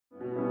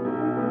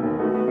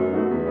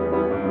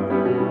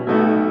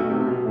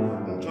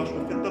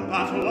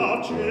battle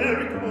of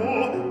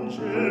Jericho,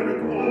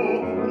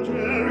 Jericho,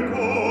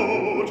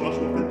 Jericho.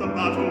 Joshua at the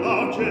battle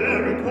of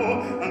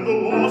Jericho, and the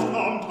walls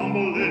come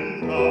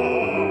tumbling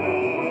down.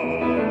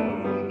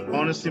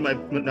 Honestly,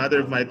 neither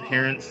of my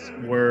parents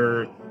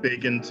were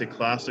big into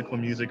classical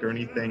music or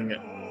anything,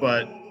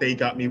 but they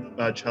got me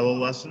cello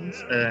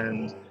lessons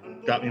and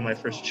got me my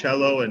first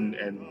cello and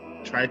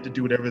tried to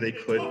do whatever they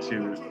could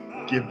to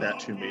give that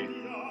to me.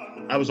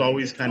 I was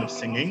always kind of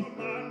singing,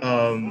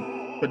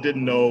 but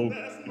didn't know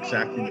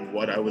exactly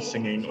what I was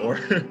singing or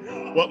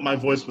what my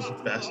voice was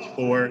best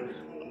for.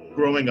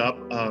 Growing up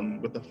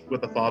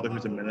with a father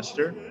who's a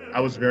minister,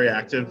 I was very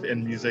active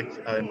in music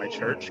in my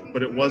church,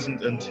 but it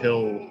wasn't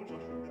until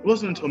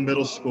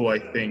middle school, I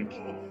think,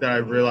 that I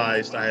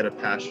realized I had a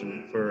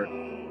passion for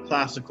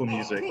classical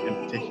music in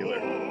particular.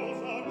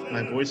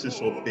 My voice is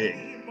so big,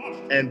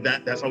 and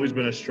that's always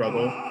been a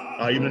struggle.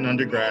 Even in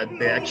undergrad,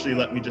 they actually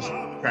let me just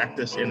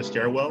practice in a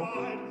stairwell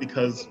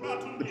because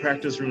the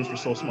practice rooms were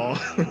so small.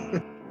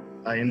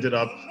 I ended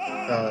up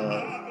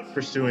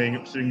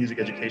pursuing music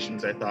education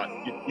because I thought,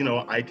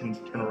 I can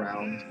turn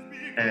around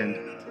and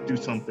do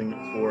something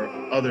for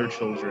other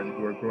children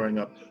who are growing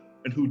up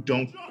and who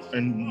don't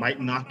and might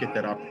not get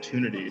that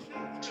opportunity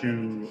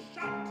to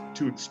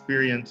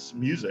experience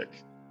music.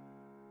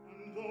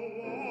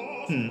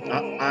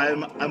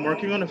 I'm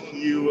working on a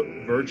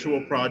few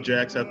virtual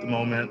projects at the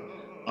moment,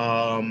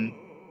 um,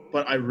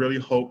 but I really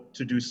hope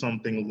to do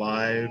something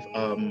live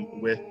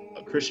with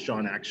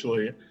Kristjon.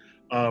 Actually,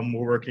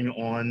 we're working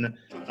on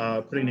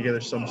putting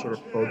together some sort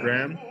of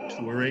program,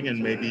 touring, and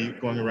maybe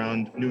going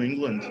around New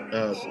England,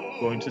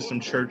 going to some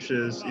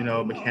churches.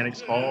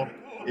 Mechanics Hall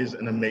is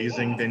an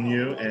amazing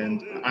venue,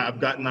 and I've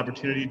gotten an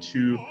opportunity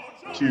to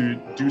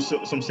do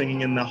some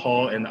singing in the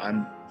hall, and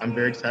I'm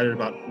very excited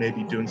about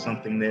maybe doing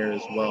something there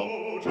as well.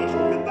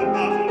 Joshua at the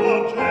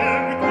battle of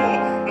Jericho,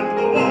 and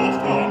the walls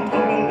come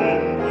tumbling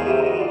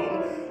down.